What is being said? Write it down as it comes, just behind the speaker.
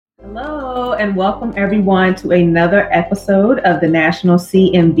Hello, and welcome everyone to another episode of the National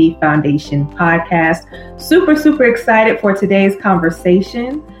CMV Foundation podcast. Super excited for today's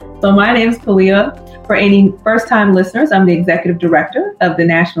conversation. So my name is Kalia. For any first-time listeners, I'm the Executive Director of the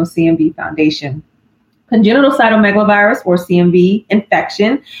National CMV Foundation. Congenital cytomegalovirus, or CMV,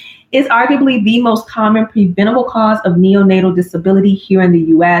 infection is arguably the most common preventable cause of neonatal disability here in the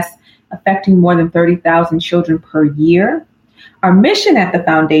U.S., affecting more than 30,000 children per year. Our mission at the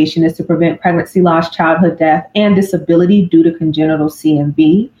foundation is to prevent pregnancy loss, childhood death, and disability due to congenital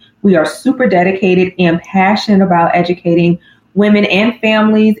CMV. We are super dedicated and passionate about educating women and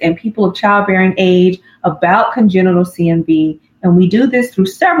families and people of childbearing age about congenital CMV. And we do this through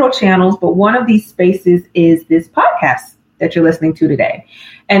several channels, but one of these spaces is this podcast that you're listening to today.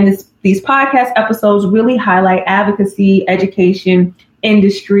 And these podcast episodes really highlight advocacy, education,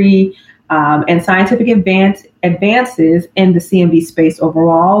 industry, and scientific advances in the CMV space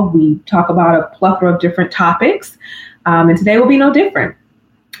overall. We talk about a plethora of different topics, and today will be no different.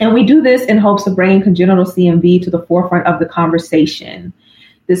 And we do this in hopes of bringing congenital CMV to the forefront of the conversation.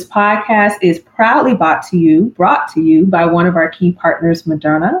 This podcast is proudly brought to you by one of our key partners,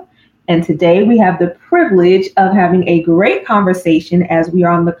 Moderna. And today we have the privilege of having a great conversation as we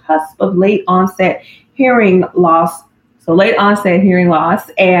are on the cusp of late onset hearing loss.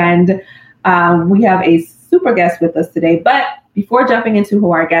 And we have a super guest with us today. But before jumping into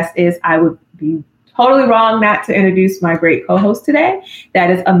who our guest is, I would be totally wrong not to introduce my great co-host today. That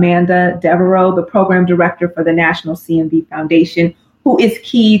is Amanda Devereaux, the Program Director for the National CMV Foundation, who is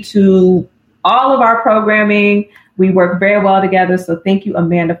key to all of our programming. We work very well together. So thank you,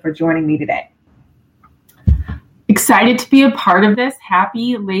 Amanda, for joining me today. Excited to be a part of this.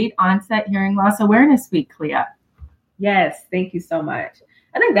 Happy late onset hearing loss awareness week, Clea. Yes, thank you so much.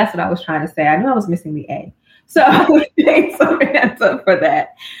 I think that's what I was trying to say. I knew I was missing the A. So thanks, Amanda, for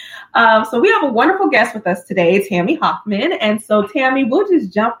that. So we have a wonderful guest with us today, Tammy Hoffman. And so Tammy, we'll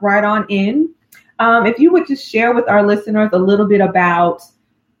just jump right on in. If you would just share with our listeners a little bit about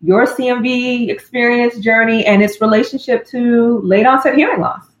your CMV experience journey and its relationship to late onset hearing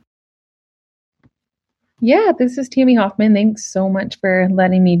loss. Yeah, this is Tammy Hoffman. Thanks so much for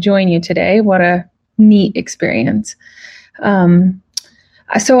letting me join you today. What a neat experience.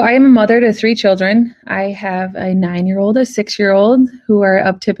 So I am a mother to 3 children. I have a 9-year-old, a 6-year-old who are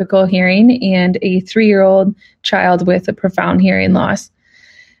of typical hearing, and a 3-year-old child with a profound hearing loss.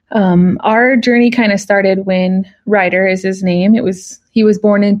 Our journey kind of started when Ryder is his name. He was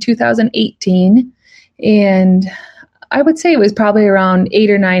born in 2018, and I would say it was probably around 8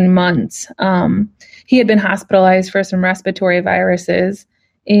 or 9 months. He had been hospitalized for some respiratory viruses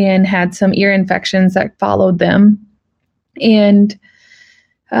and had some ear infections that followed them. And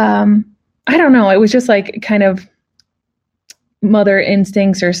I don't know, it was just like kind of mother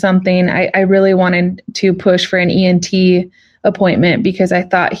instincts or something. I really wanted to push for an ENT appointment because I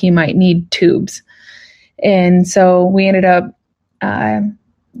thought he might need tubes. And so we ended up talking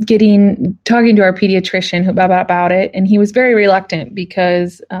to our pediatrician about it. And he was very reluctant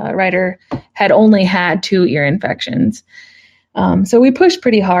because Ryder had only had 2 ear infections. So we pushed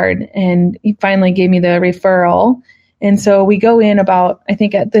pretty hard, and he finally gave me the referral. And so we go in about, I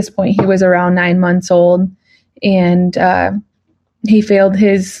think at this point he was around 9 months old, and he failed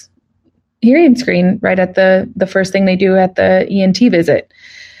his hearing screen right at the first thing they do at the ENT visit.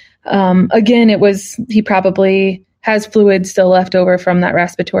 Again, he probably has fluid still left over from that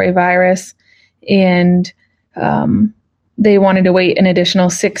respiratory virus, and they wanted to wait an additional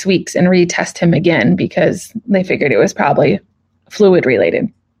 6 weeks and retest him again because they figured it was probably fluid related.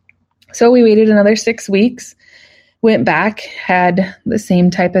 So we waited another 6 weeks. Went back, had the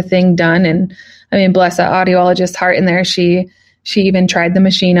same type of thing done. And I mean, bless the audiologist's heart in there. She even tried the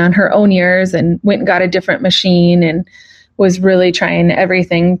machine on her own ears and went and got a different machine and was really trying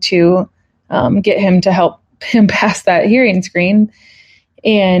everything to get him to help him pass that hearing screen.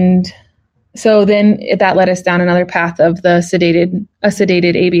 And so then that led us down another path of the sedated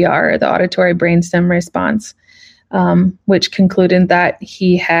ABR, the auditory brainstem response, which concluded that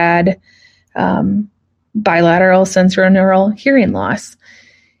he had bilateral sensorineural hearing loss.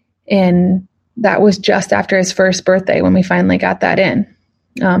 And that was just after his first birthday when we finally got that in.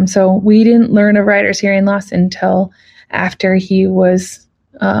 So we didn't learn of Ryder's hearing loss until after he was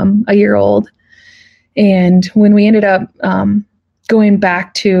a year old. And when we ended up we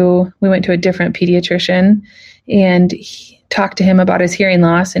went to a different pediatrician and talked to him about his hearing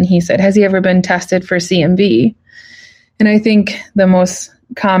loss. And he said, has he ever been tested for CMV? And I think the most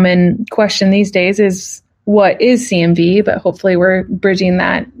common question these days is, what is CMV? But hopefully we're bridging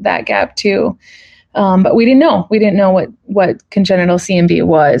that gap too. But we didn't know what congenital CMV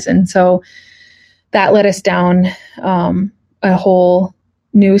was. And so that led us down a whole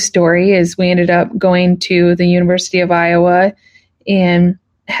new story as we ended up going to the University of Iowa and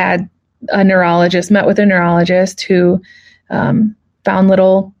met with a neurologist who found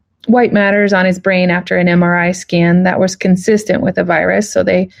little white matters on his brain after an MRI scan that was consistent with a virus. So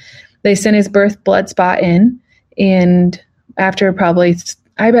they sent his birth blood spot in, and after probably,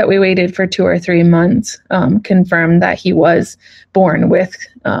 I bet we waited for 2 or 3 months, confirmed that he was born with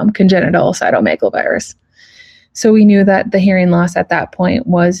congenital cytomegalovirus. So we knew that the hearing loss at that point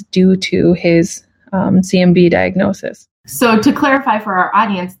was due to his CMV diagnosis. So to clarify for our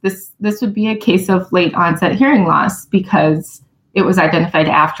audience, this would be a case of late onset hearing loss because it was identified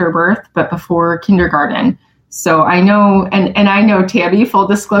after birth, but before kindergarten. So I know, and I know Tammy, full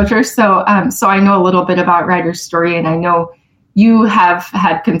disclosure. So I know a little bit about Ryder's story, and I know you have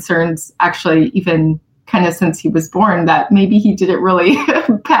had concerns actually even kind of since he was born that maybe he didn't really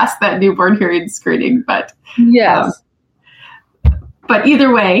pass that newborn hearing screening. But yes. But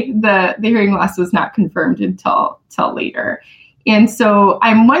either way, the hearing loss was not confirmed until later. And so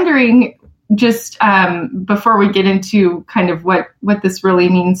I'm wondering, just before we get into kind of what this really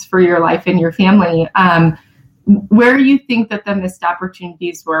means for your life and your family, where you think that the missed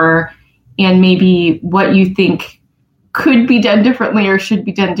opportunities were, and maybe what you think could be done differently or should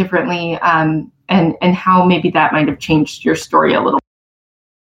be done differently, and how maybe that might have changed your story a little.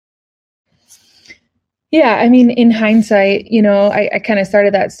 Yeah, I mean, in hindsight, I kind of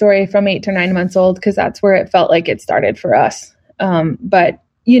started that story from 8 to 9 months old because that's where it felt like it started for us. But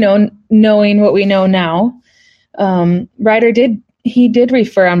knowing what we know now, Ryder did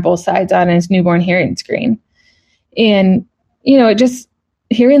refer on both sides on his newborn hearing screen. And,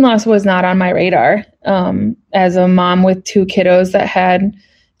 hearing loss was not on my radar. As a mom with 2 kiddos that had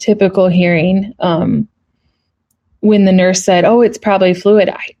typical hearing, when the nurse said, "Oh, it's probably fluid,"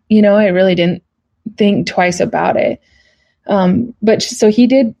 I really didn't think twice about it. But so he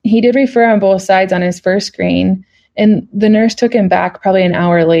did refer on both sides on his first screen, and the nurse took him back probably an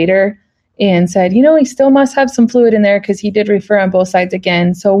hour later and said, he still must have some fluid in there because he did refer on both sides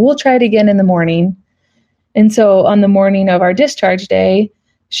again. So we'll try it again in the morning. And so on the morning of our discharge day,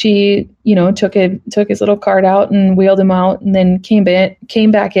 she, took his little card out and wheeled him out, and then came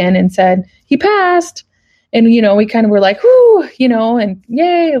back in and said, "He passed." And, we kind of were like, whoo, and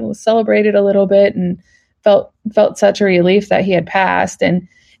yay, celebrated a little bit and felt such a relief that he had passed. And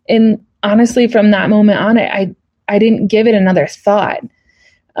honestly, from that moment on, I didn't give it another thought.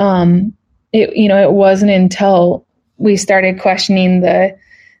 It wasn't until we started questioning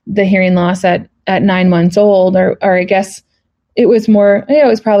the hearing loss at 9 months old, or I guess it was more, it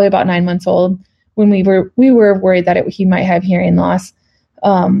was probably about 9 months old when we were worried that he might have hearing loss,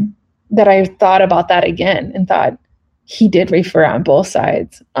 that I thought about that again and thought he did refer on both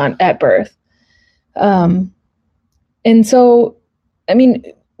sides at birth. And so, I mean,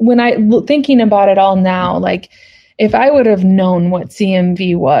 when thinking about it all now, like if I would have known what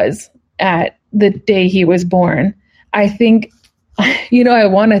CMV was at the day he was born, I think, I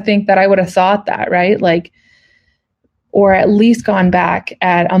want to think that I would have thought that, right? Like, or at least gone back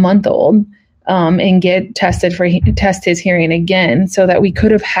at a month old, and test his hearing again so that we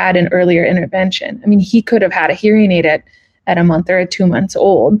could have had an earlier intervention. I mean, he could have had a hearing aid at a month or at 2 months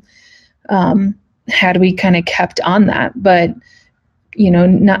old, had we kind of kept on that. But,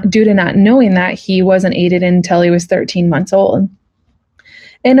 not due to not knowing that, he wasn't aided until he was 13 months old.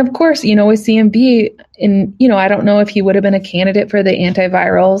 And of course, with CMV, I don't know if he would have been a candidate for the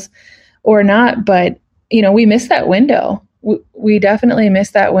antivirals or not, but, we missed that window. We definitely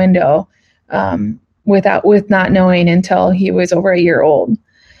missed that window. With not knowing until he was over a year old.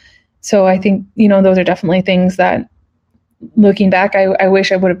 So I think, those are definitely things that, looking back, I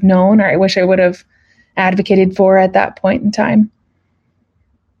wish I would have known, or I wish I would have advocated for at that point in time.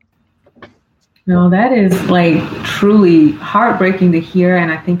 No, that is like truly heartbreaking to hear.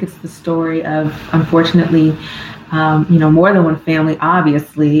 And I think it's the story of, unfortunately, more than one family,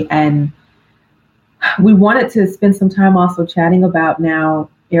 obviously. And we wanted to spend some time also chatting about now,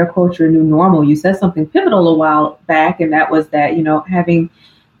 air quotes, your new normal. You said something pivotal a while back, and that was that, having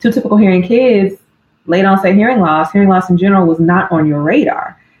 2 typical hearing kids, late onset hearing loss in general was not on your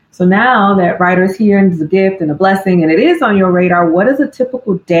radar. So now that Ryder's here and it's a gift and a blessing and it is on your radar, what does a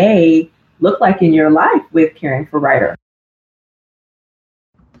typical day look like in your life with caring for Ryder?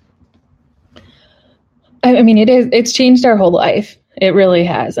 I mean, it's changed our whole life. It really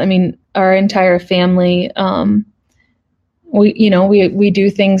has. I mean, our entire family, we do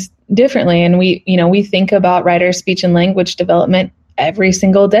things differently, and we think about Ryder's speech and language development every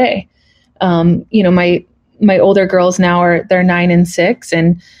single day. My older girls now they're 9 and 6,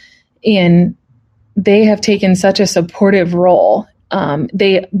 and they have taken such a supportive role.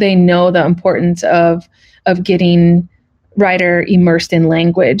 They know the importance of getting Ryder immersed in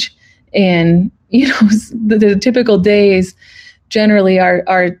language, and the typical days generally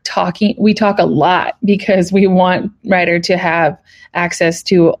are talking. We talk a lot because we want Ryder to have access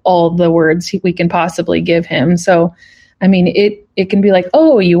to all the words we can possibly give him. So, I mean, it can be like,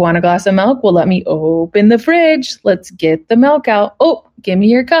 oh, you want a glass of milk? Well, let me open the fridge. Let's get the milk out. Oh, give me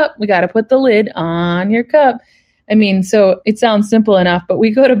your cup. We got to put the lid on your cup. I mean, so it sounds simple enough, but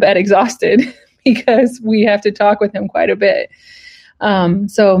we go to bed exhausted because we have to talk with him quite a bit.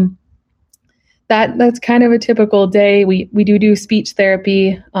 So that's kind of a typical day. We do speech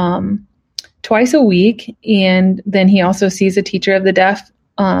therapy twice a week, and then he also sees a teacher of the deaf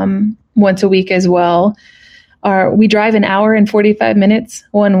once a week as well. We drive an hour and 45 minutes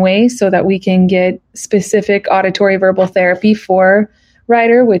one way so that we can get specific auditory verbal therapy for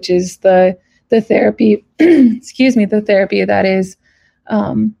Ryder, which is the therapy, the therapy that is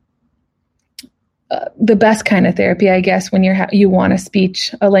the best kind of therapy, I guess, when you want a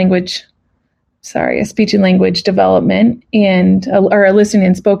speech and language development or a listening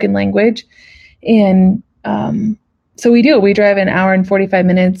and spoken language. And so we drive an hour and 45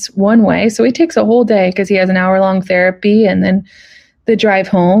 minutes one way. So it takes a whole day because he has an hour-long therapy and then the drive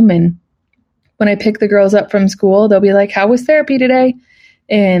home. And when I pick the girls up from school, they'll be like, how was therapy today?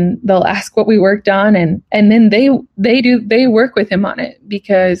 And they'll ask what we worked on. And then they work with him on it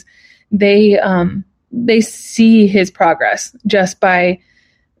because they see his progress just by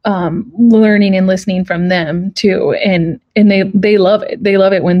learning and listening from them too. And they love it. They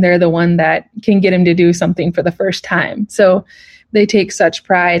love it when they're the one that can get him to do something for the first time. So they take such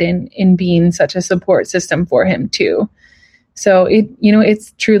pride in being such a support system for him too. So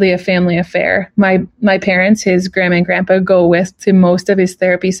it's truly a family affair. My parents, his grandma and grandpa, go with to most of his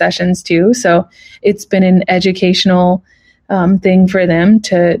therapy sessions too. So it's been an educational thing for them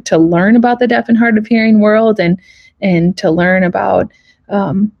to learn about the deaf and hard of hearing world and to learn about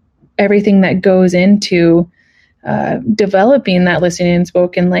everything that goes into developing that listening and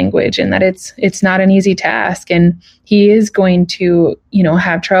spoken language, and that it's not an easy task, and he is going to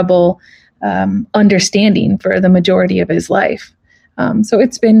have trouble understanding for the majority of his life. So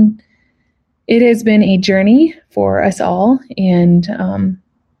it has been a journey for us all, and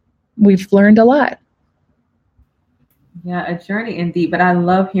we've learned a lot. Yeah, a journey indeed. But I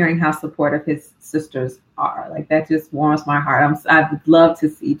love hearing how supportive his sisters are. Like, that just warms my heart. I would love to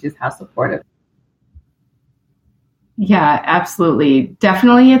see just how supportive. Yeah, absolutely.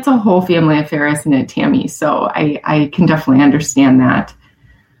 Definitely. It's a whole family affair, isn't it, Tammy? So I can definitely understand that.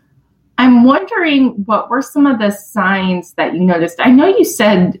 I'm wondering, what were some of the signs that you noticed? I know you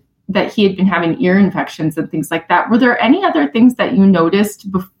said that he had been having ear infections and things like that. Were there any other things that you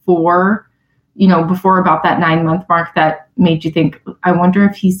noticed before about that 9-month mark that made you think, I wonder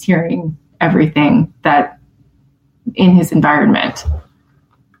if he's hearing everything that in his environment?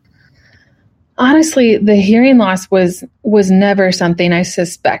 Honestly, the hearing loss was never something I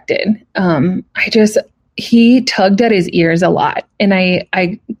suspected. He tugged at his ears a lot, and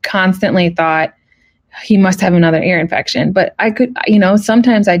I constantly thought he must have another ear infection. But I could,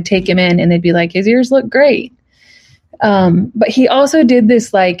 sometimes I'd take him in and they'd be like, his ears look great. But he also did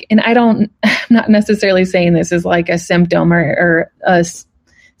this, and I'm not necessarily saying this is like a symptom or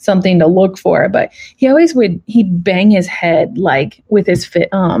something to look for, but he'd bang his head with his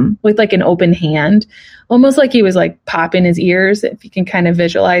with an open hand, almost like he was popping his ears, if you can kind of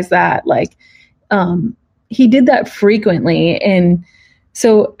visualize that. He did that frequently. And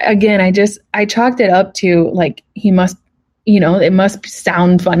so again, I chalked it up to he must, it must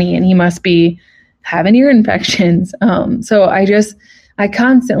sound funny and he must be having ear infections. So I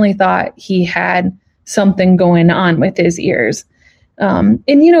constantly thought he had something going on with his ears. And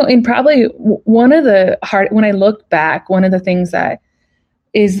probably when I look back, one of the things that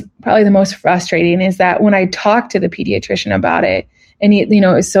is probably the most frustrating is that when I talked to the pediatrician about it, and he,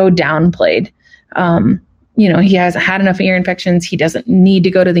 is so downplayed, he hasn't had enough ear infections. He doesn't need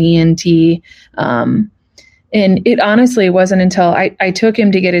to go to the ENT. And it honestly wasn't until I took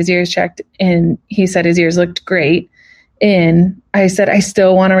him to get his ears checked and he said his ears looked great. And I said, I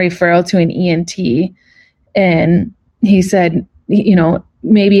still want a referral to an ENT. And he said,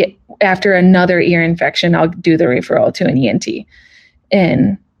 maybe after another ear infection, I'll do the referral to an ENT.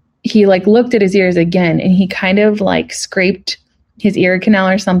 And he looked at his ears again and he kind of scraped his ear canal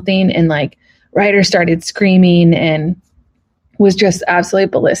or something. And Ryder started screaming and was just absolutely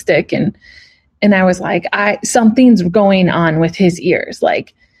ballistic. And I was like, something's going on with his ears.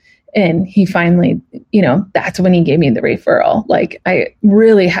 And he finally, that's when he gave me the referral. Like, I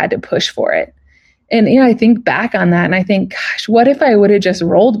really had to push for it. And, I think back on that and I think, gosh, what if I would have just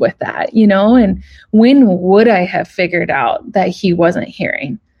rolled with that, and when would I have figured out that he wasn't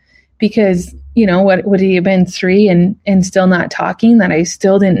hearing? Because, what would he have been 3 and still not talking, that I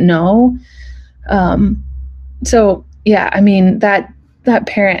still didn't know? So yeah, I mean, that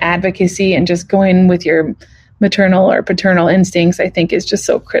parent advocacy and just going with your maternal or paternal instincts, I think is just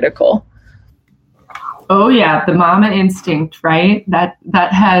so critical. Oh yeah. The mama instinct, right? That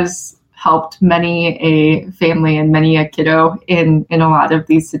has helped many a family and many a kiddo in a lot of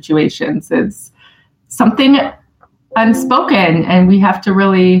these situations. It's something unspoken, and we have to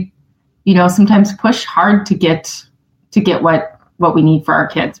really, sometimes push hard to get what we need for our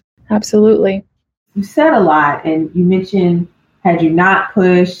kids. Absolutely. You said a lot, and you mentioned, had you not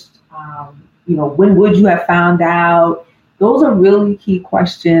pushed, when would you have found out? Those are really key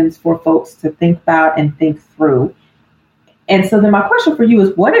questions for folks to think about and think through. And so then my question for you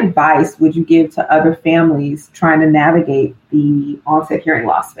is, what advice would you give to other families trying to navigate the onset hearing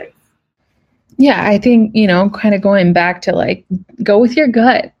loss phase? Yeah, I think, kind of going back to like, go with your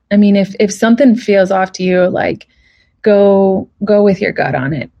gut. I mean, if something feels off to you, like go with your gut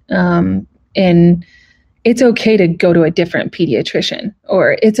on it. And it's okay to go to a different pediatrician,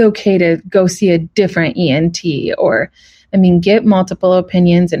 or it's okay to go see a different ENT, or, get multiple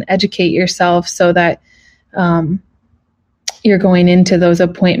opinions and educate yourself so that, you're going into those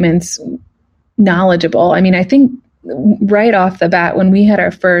appointments knowledgeable. I think right off the bat, when we had our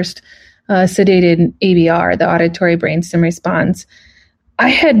first sedated ABR, the auditory brainstem response, I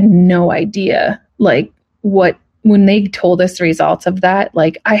had no idea, like, when they told us the results of that,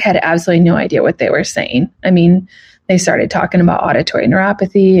 like, I had absolutely no idea what they were saying. They started talking about auditory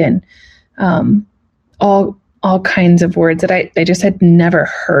neuropathy and all kinds of words that I just had never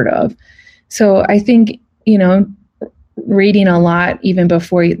heard of. So I think, reading a lot even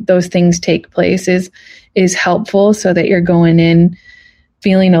before those things take place is helpful, so that you're going in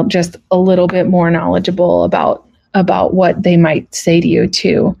feeling just a little bit more knowledgeable about what they might say to you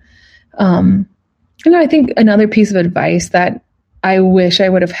too. I think another piece of advice that I wish I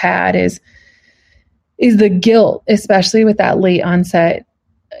would have had is the guilt, especially with that late onset,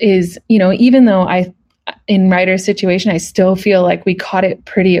 is, even though in Ryder's situation, I still feel like we caught it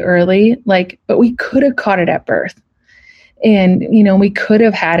pretty early, but we could have caught it at birth. And, we could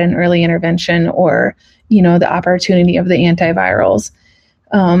have had an early intervention or, the opportunity of the antivirals.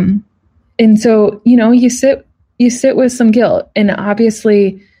 And so, you sit with some guilt, and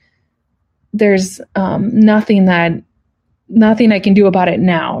obviously there's nothing I can do about it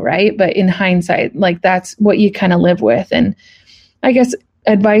now. Right. But in hindsight, that's what you kind of live with. And I guess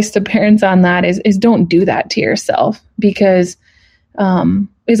advice to parents on that is don't do that to yourself, because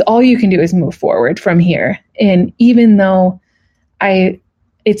is all you can do is move forward from here. And even though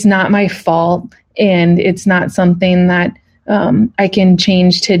it's not my fault, and it's not something that I can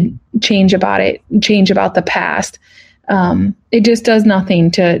change about the past, it just does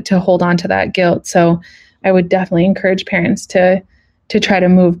nothing to hold on to that guilt. So I would definitely encourage parents to try to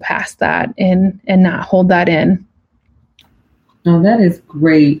move past that and not hold that in. No, that is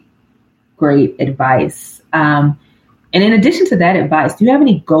great advice. And in addition to that advice, do you have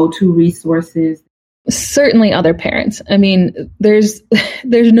any go-to resources? Certainly other parents. There's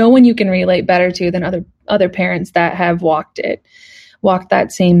no one you can relate better to than other parents that have walked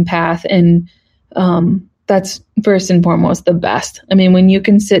that same path. And that's first and foremost the best. When you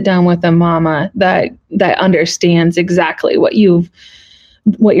can sit down with a mama that understands exactly what you're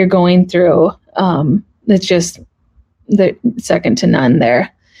going through, it's just the second to none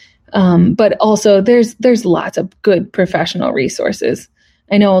there. But also there's lots of good professional resources.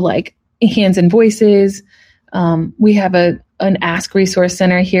 I know, like Hands and Voices. We have an Ask Resource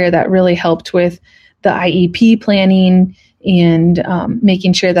Center here that really helped with the IEP planning and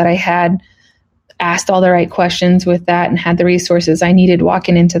making sure that I had asked all the right questions with that and had the resources I needed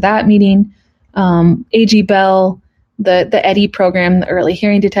walking into that meeting. AG Bell, the EDDI program, the Early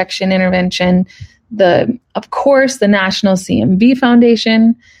Hearing Detection Intervention, of course, the National CMV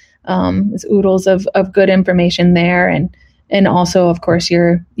Foundation. There's oodles of good information there, and also, of course,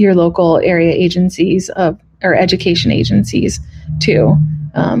 your local area agencies or education agencies too,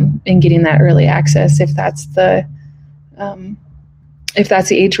 and getting that early access if that's the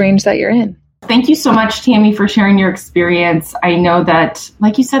age range that you're in. Thank you so much, Tammy, for sharing your experience. I know that,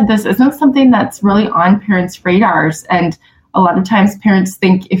 like you said, this isn't something that's really on parents' radars, and a lot of times parents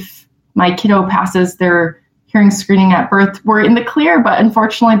think if my kiddo passes their hearing screening at birth, we're in the clear, but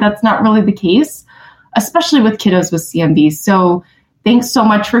unfortunately that's not really the case, especially with kiddos with CMV. So Thanks so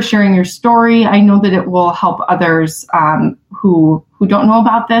much for sharing your story. I know that it will help others who don't know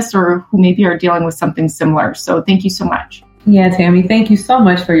about this or who maybe are dealing with something similar. So thank you so much. Yeah, Tammy, thank you so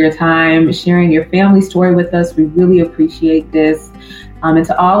much for your time, sharing your family story with us. We really appreciate this. And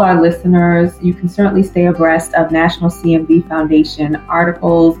to all our listeners, you can certainly stay abreast of National CMV Foundation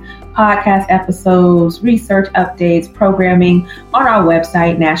articles, podcast episodes, research updates, programming on our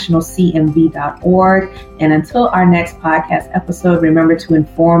website, nationalcmv.org. And until our next podcast episode, remember to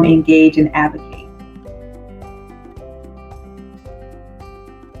inform, engage, and advocate.